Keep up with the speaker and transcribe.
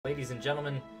ladies and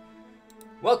gentlemen.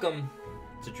 Welcome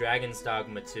to Dragon's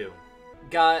Dogma 2.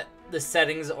 Got the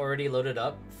settings already loaded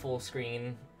up, full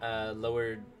screen,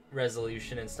 lowered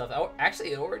resolution and stuff.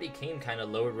 Actually, it already came kind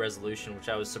of lowered resolution, which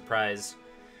I was surprised.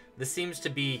 This seems to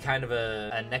be kind of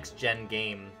a next-gen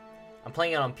game. I'm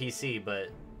playing it on PC, but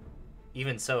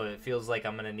even so, it feels like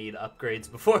I'm gonna need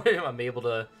upgrades before I'm able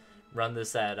to run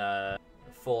this at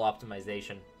full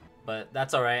optimization. But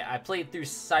that's alright. I played through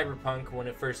Cyberpunk when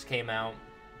it first came out,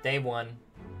 day one.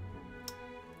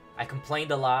 I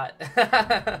complained a lot.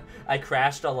 I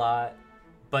crashed a lot.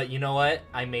 But you know what?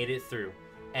 I made it through.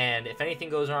 And if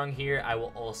anything goes wrong here, I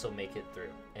will also make it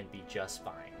through and be just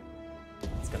fine.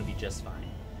 It's gonna be just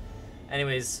fine.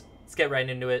 Anyways, let's get right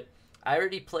into it. I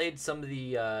already played some of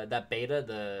the that beta,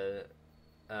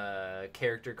 the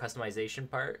character customization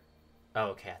part. Oh,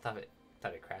 okay. I thought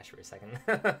it crashed for a second.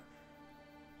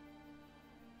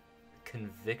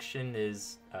 Conviction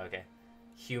is okay.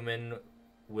 Human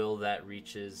will that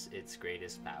reaches its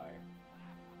greatest power.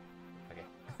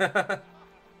 Okay.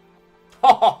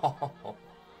 Oh,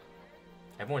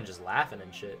 everyone just laughing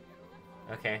and shit.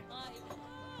 Okay.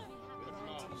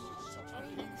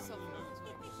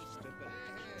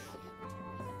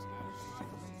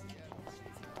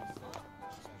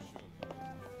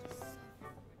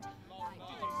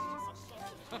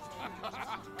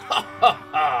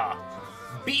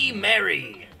 Be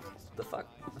merry! The fuck?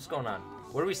 What's going on?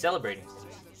 What are we celebrating?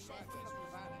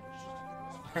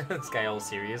 This guy all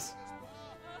serious.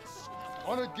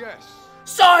 Honored guests,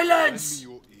 silence!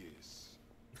 lend me your ears.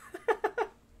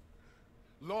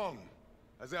 Long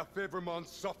has our Fevrimon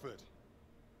suffered,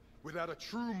 without a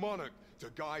true monarch to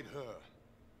guide her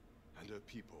and her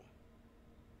people.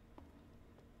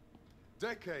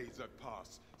 Decades have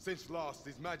passed since last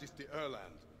His Majesty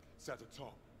Erland sat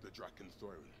atop the Draken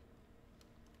throne.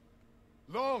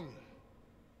 Long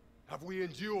have we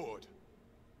endured,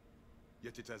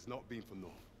 yet it has not been for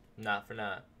naught. Not for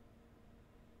naught.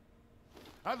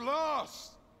 At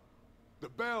last, the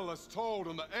bell has tolled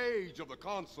on the age of the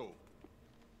console.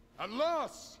 At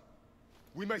last,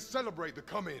 we may celebrate the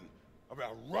coming of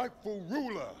our rightful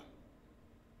ruler.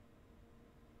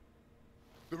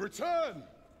 The return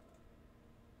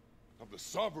of the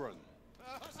sovereign.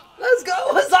 Let's go,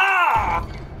 huzzah!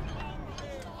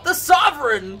 The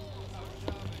sovereign!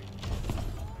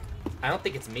 I don't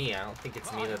think it's me. I don't think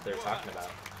it's me that they're talking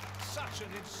about. Such an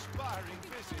inspiring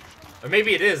visage. Or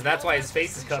maybe it is. That's why his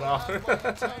face is cut off. Your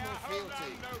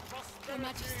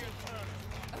Majesty,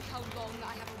 oh how long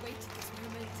I have awaited this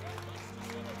moment.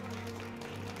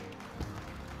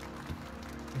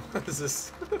 What is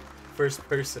this? First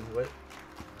person, what?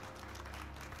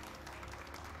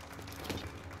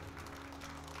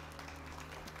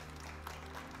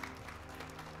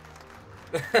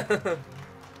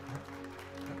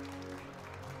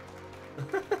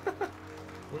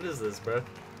 What is this, bro?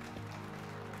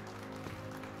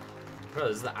 Bro,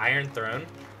 this is the Iron Throne?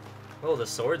 Oh, the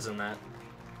sword's in that.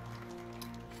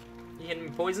 You hitting me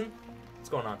poison? What's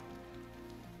going on?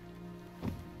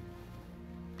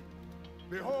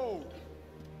 Behold,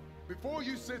 before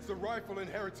you sits the rightful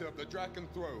inheritor of the Draken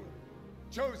throne,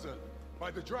 chosen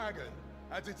by the dragon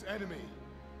as its enemy.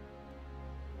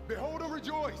 Behold and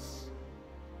rejoice!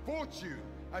 Fortune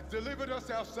has delivered us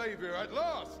our savior at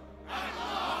last! At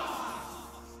last!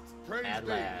 Praise At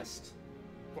be, last.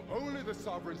 for only the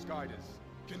sovereign's guidance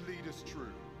can lead us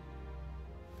true.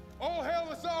 All hail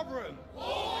the sovereign!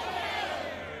 All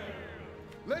hail!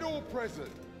 Let all present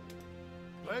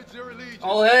pledge their allegiance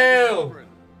All to the hail! sovereign.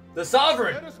 The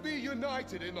sovereign! Let us be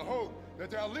united in the hope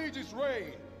that our liege's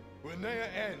reign will ne'er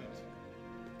end.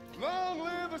 Long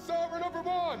live the sovereign of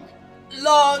Vermont!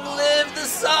 Long live the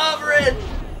sovereign!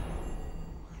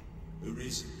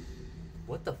 Arisen,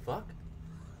 What the fuck?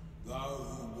 thou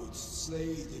who wouldst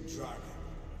slay the dragon.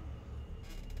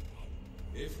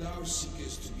 If thou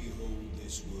seekest to behold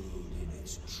this world in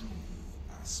its true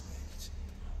aspect,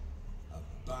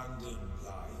 abandon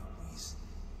thy reason.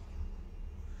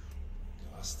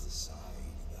 Cast aside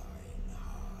thine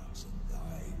heart and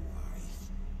thy life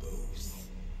both.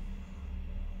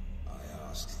 I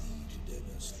ask thee to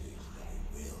demonstrate thy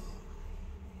will.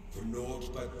 For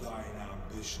naught but thine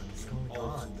ambition can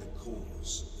alter the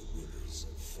course of the withers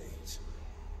of fate.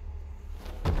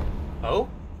 Oh?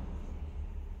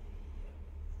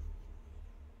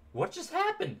 What just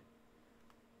happened?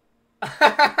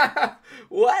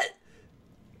 What?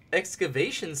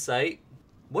 Excavation site?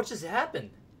 What just happened?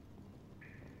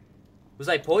 Was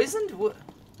I poisoned? What?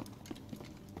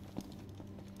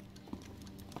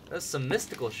 That's some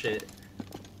mystical shit.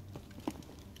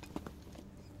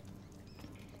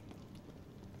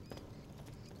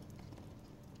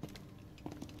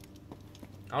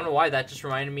 I don't know why, that just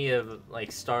reminded me of,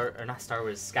 like, not Star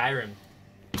Wars, Skyrim.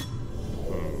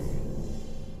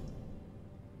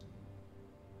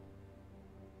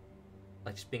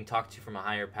 Like, just being talked to from a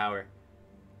higher power.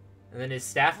 And then his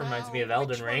staff reminds me of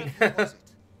Elden Ring.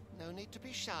 No need to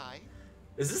be shy.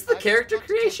 Is this the character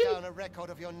creation? Down a record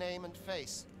of your name and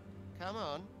face. Come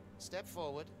on, step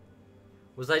forward.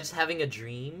 Was I just having a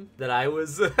dream that I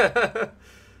was the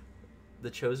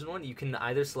chosen one? You can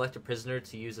either select a prisoner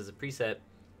to use as a preset,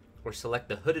 or select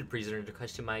the hooded prisoner to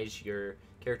customize your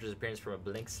character's appearance from a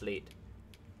blank slate.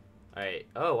 Alright.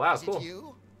 Oh, wow, Is cool. it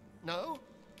you? No?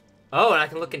 Oh, and I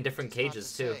can look in different It's hard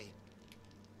cages, to too. say.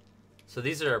 So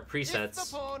these are our If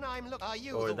presets, the pawn are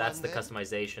you or the that's one, the then?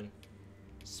 customization.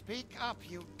 Speak up,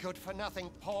 you good-for-nothing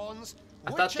pawns. I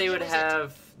Which thought of they you would is it?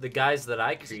 have the guys that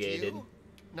I Is it created. you?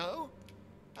 No?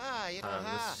 Ah, you don't Let's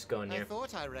have. just go in I here.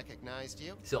 thought I recognized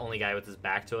you. He's the only guy with his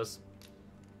back to us.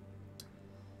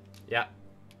 Yeah.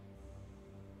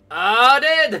 Oh,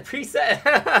 dude, the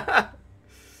preset.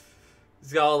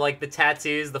 He's got all, like, the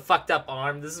tattoos, the fucked up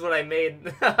arm. This is what I made.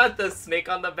 The snake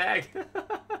on the back.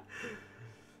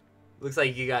 Looks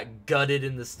like you got gutted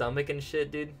in the stomach and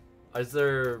shit, dude. Is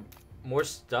there more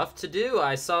stuff to do?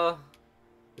 I saw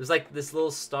there's like this little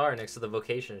star next to the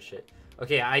vocation and shit.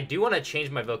 Okay, I do want to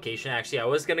change my vocation. Actually, I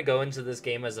was gonna go into this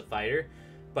game as a fighter,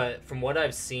 but from what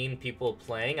I've seen people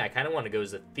playing, I kind of want to go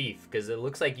as a thief, because it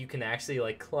looks like you can actually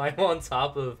like climb on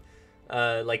top of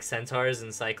like centaurs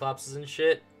and cyclopses and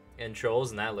shit and trolls,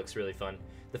 and that looks really fun.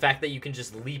 The fact that you can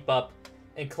just leap up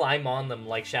and climb on them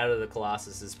like Shadow of the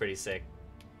Colossus is pretty sick.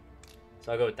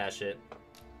 So I'll go with that shit.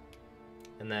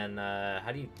 And then,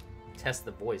 how do you test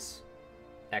the voice?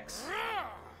 X.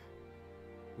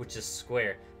 Which is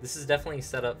square. This is definitely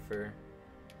set up for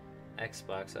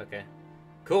Xbox. Okay.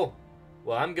 Cool.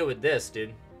 Well, I'm good with this,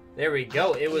 dude. There we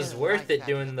go. It was worth it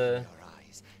doing the...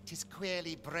 Tis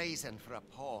queerly brazen for a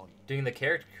pawn. Doing the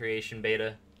character creation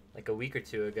beta like a week or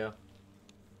two ago.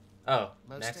 Oh,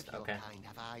 Most next? of your Okay. kind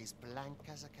have eyes blank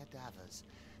as a cadaver's.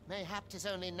 Mayhap 'tis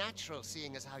only natural,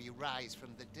 seeing as how you rise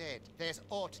from the dead. There's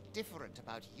aught different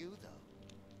about you, though.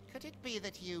 Could it be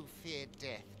that you fear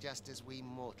death just as we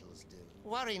mortals do?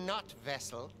 Worry not,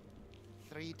 vessel.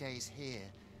 3 days here,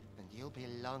 and you'll be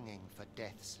longing for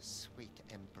death's sweet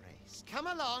embrace. Come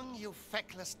along, you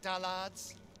feckless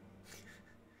dullards.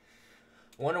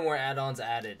 One or more add-ons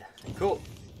added. Cool.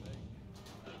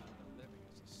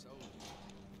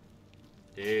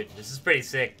 Dude, this is pretty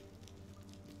sick.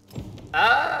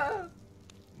 Ah,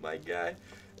 my guy.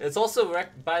 It's also,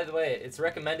 by the way, it's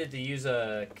recommended to use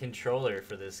a controller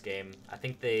for this game. I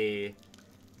think they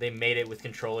made it with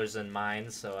controllers in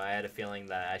mind, so I had a feeling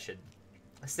that I should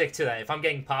stick to that. If I'm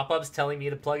getting pop-ups telling me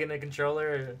to plug in a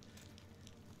controller,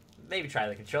 maybe try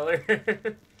the controller.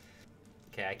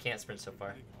 Okay, I can't sprint so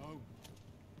far.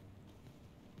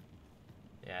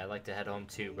 Yeah, I'd like to head home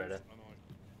too, Bretta.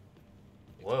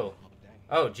 Whoa.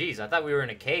 Oh, geez, I thought we were in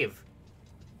a cave.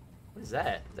 What is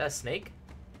that? Is that a snake?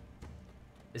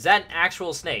 Is that an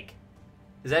actual snake?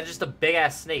 Is that just a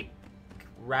big-ass snake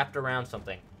wrapped around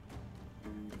something?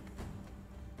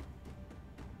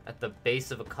 At the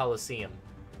base of a coliseum.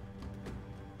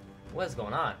 What is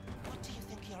going on? What do you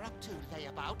think you're up to,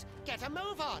 layabout? Get a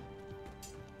move on!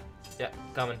 Yeah,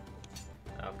 coming.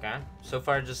 Okay. So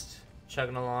far, just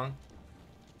chugging along.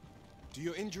 Do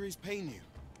your injuries pain you?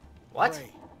 What?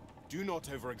 Pray, do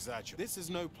not over-exaggerate. This is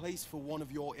no place for one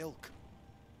of your ilk.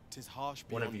 'Tis harsh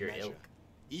One beyond of your measure. ilk.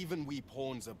 Even we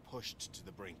pawns are pushed to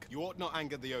the brink. You ought not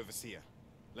anger the overseer.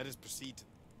 Let us proceed.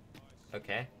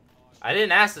 Okay. I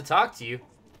didn't ask to talk to you.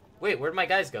 Wait, where'd my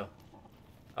guys go?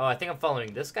 Oh, I think I'm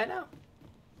following this guy now?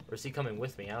 Or is he coming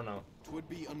with me? I don't know. 'Twould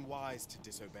be unwise to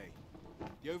disobey.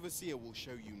 The overseer will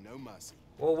show you no mercy.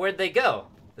 Well, where'd they go?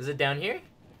 Is it down here?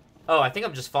 Oh, I think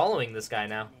I'm just following this guy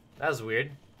now. That was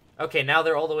weird. Okay, now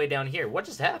they're all the way down here. What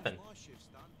just happened?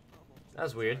 That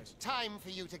was weird. Time for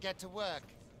you to get to work.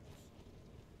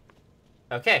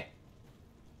 Okay.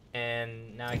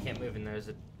 And now I can't move and there's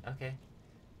a... Okay.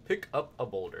 Pick up a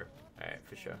boulder. Alright,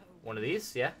 for sure. One of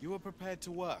these, yeah? You are prepared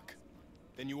to work.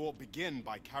 Then you ought begin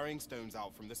by carrying stones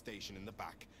out from the station in the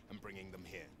back and bringing them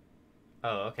here.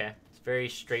 Oh, okay. It's very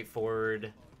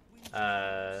straightforward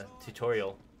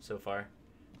tutorial so far.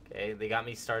 Okay, they got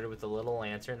me started with a little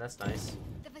lantern. That's nice.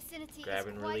 The vicinity Grab is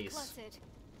and quite release. cluttered.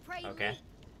 Pray Okay. leap.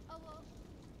 Oh, well.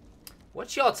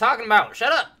 What y'all talking about?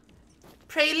 Shut up!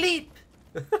 Pray leap!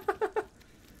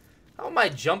 How am I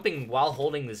jumping while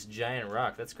holding this giant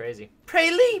rock? That's crazy.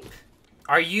 Pray leap!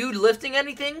 Are you lifting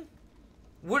anything?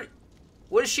 What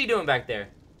is she doing back there?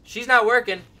 She's not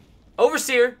working.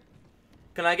 Overseer!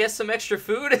 Can I get some extra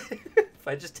food? If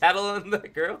I just tattle on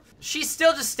that girl? She's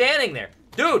still just standing there.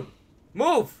 Dude,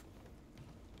 move.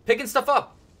 Picking stuff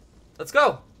up. Let's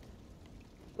go.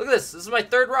 Look at this. This is my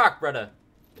third rock, brother.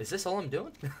 Is this all I'm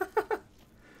doing?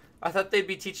 I thought they'd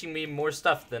be teaching me more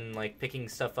stuff than, like, picking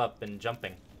stuff up and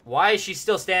jumping. Why is she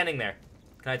still standing there?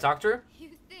 Can I talk to her? You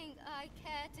think I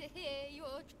care to hear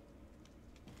your...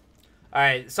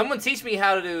 Alright, someone teach me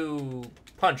how to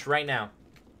punch right now.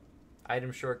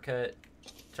 Item shortcut.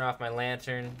 Turn off my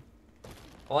lantern.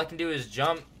 All I can do is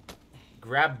jump,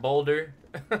 grab boulder,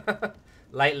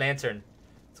 light lantern.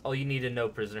 That's all you need to know,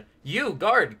 prisoner. You,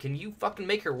 guard, can you fucking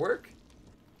make her work?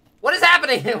 What is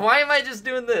happening? Why am I just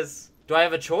doing this? Do I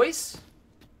have a choice?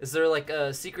 Is there like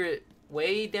a secret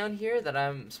way down here that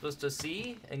I'm supposed to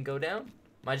see and go down?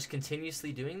 Am I just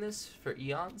continuously doing this for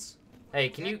eons? Hey,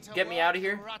 can you get me out of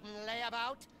here? Rotten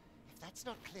layabout? If that's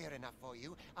not clear enough for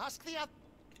you, ask the other...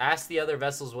 Ask the other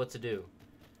vessels what to do.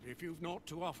 If you've naught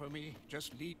to offer me,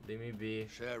 just leave. Leave me be.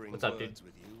 Sharing What's up, dude? words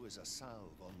with you is a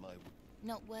salve on my...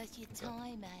 Not worth your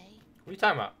time, eh? What are you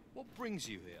talking about? What brings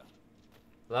you here?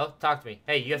 Hello? Talk to me.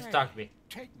 Hey, you have to talk to me.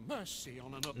 Take mercy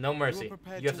on another. No mercy.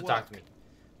 prepared You have to to talk to me.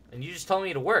 And you just told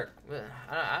me to work.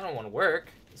 I don't want to work.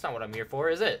 That's not what I'm here for,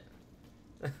 is it?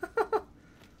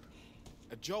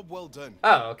 A job well done.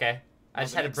 Oh, okay. I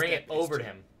just the had to next bring it step is over to to-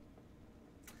 him.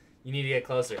 You need to get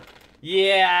closer.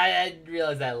 Yeah, I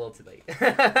realized that a little too late.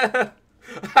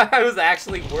 I was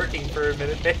actually working for a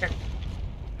minute there.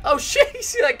 Oh shit, you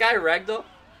see that guy ragdoll?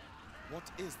 What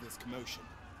is this commotion?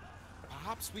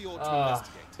 Perhaps we ought to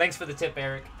investigate. Thanks for the tip,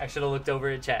 Eric. I should have looked over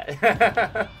at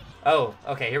chat. Oh,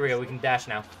 okay, here we go. We can dash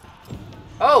now.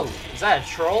 Oh, is that a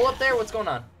troll up there? What's going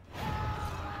on?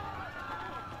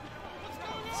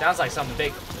 Sounds like something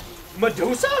big.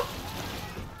 Medusa?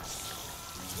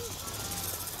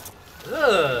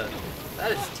 Ugh,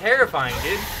 that is terrifying,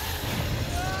 dude.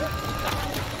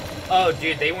 Oh,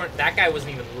 dude, they weren't. That guy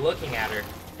wasn't even looking at her,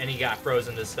 and he got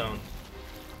frozen to stone.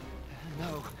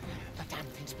 No, the damn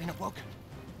thing's been awoken.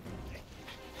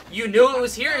 You knew it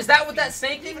was here? Is that what that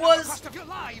snake thing was? Cost of your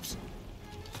lives.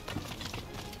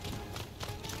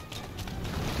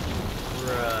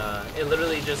 Bruh, it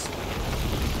literally just...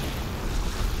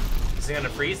 Is it gonna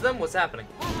freeze them? What's happening?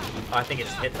 Oh, I think it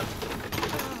just hit them.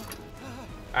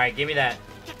 Alright, give me that.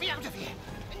 Get me out of here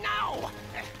now!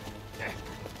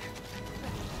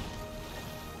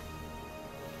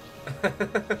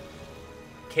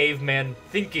 Caveman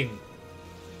thinking.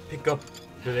 Pick up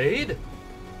blade?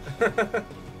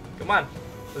 Come on,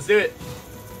 let's do it.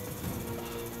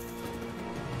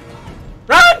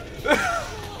 Run!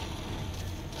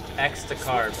 X to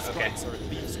carve, okay. Strikes are a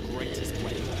thief's greatest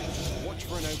weapon. Watch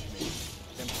for an opening,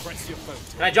 then press your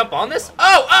foe. Can I jump on this?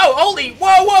 Oh, oh, holy,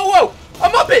 whoa, whoa, whoa!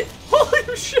 I'm up it!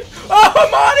 Holy shit! Oh,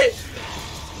 I'm on it!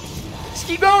 Just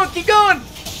keep going, keep going!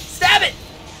 Stab it!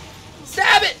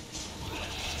 Stab it!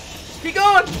 Keep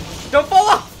going! Don't fall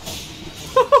off!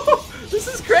 This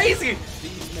is crazy!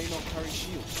 These may not carry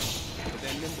shields, but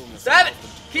their nimbleness... Stab it!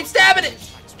 Keep stabbing it!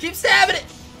 Keep stabbing it!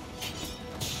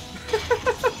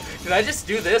 Did I just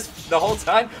do this the whole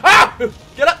time? Ah!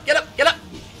 Get up, get up, get up!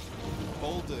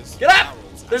 Boulders, Get up!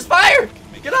 barrels, There's fire!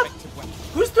 make Get up! effective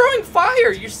weapons. Who's throwing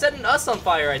fire? You're setting us on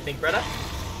fire, I think, Greta.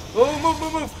 Move, move,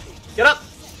 move, move. Get up.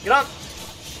 Get on.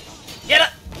 Get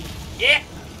up. Yeah.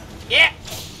 Yeah.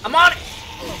 I'm on it.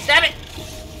 Stab it.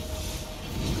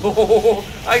 Oh,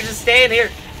 I can just stay in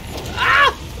here.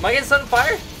 Ah! Am I getting set on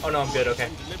fire? Oh, no, I'm good. Okay.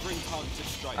 When delivering targeted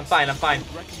strikes, I'm fine. I'm fine. I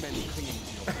would recommend clinging to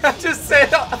your I'm just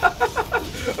sitting.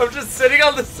 I'm just sitting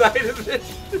on the side of it.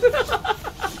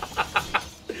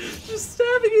 Just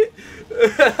stabbing it.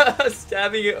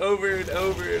 Stabbing it over and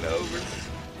over and over.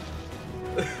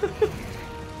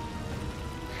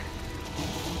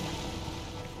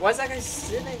 Why is that guy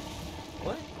sitting?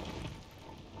 What?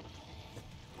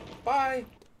 Bye.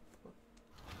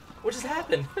 What just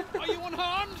happened? Are you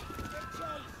unharmed?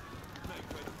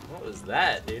 What was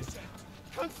that, dude?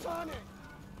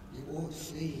 You ought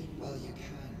flee while you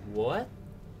can. What?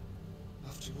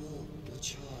 After all, your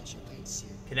charge awaits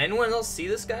you. Can anyone else see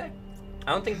this guy?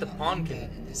 I don't think the pawn Get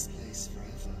can. in this place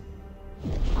forever.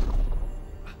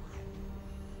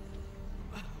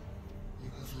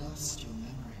 You have lost your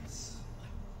memories.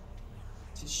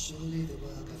 'Tis surely the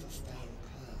work of a foul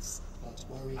curse, but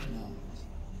worry not.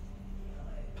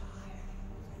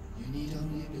 You need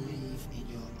only believe in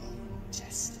your own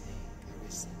destiny,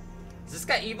 Arisen. Is this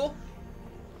guy evil?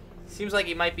 Seems like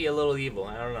he might be a little evil.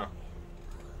 I don't know.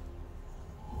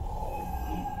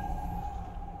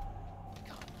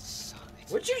 God's son,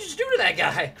 it's What'd you just do to that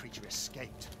guy? the creature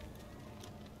escaped.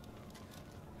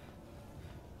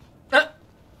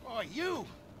 Oh, you!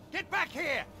 Get back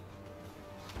here!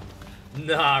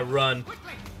 Nah, run.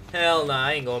 Quickly! Hell nah,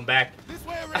 I ain't going back. This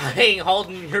way, I ain't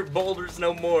holding your boulders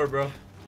no more, bro.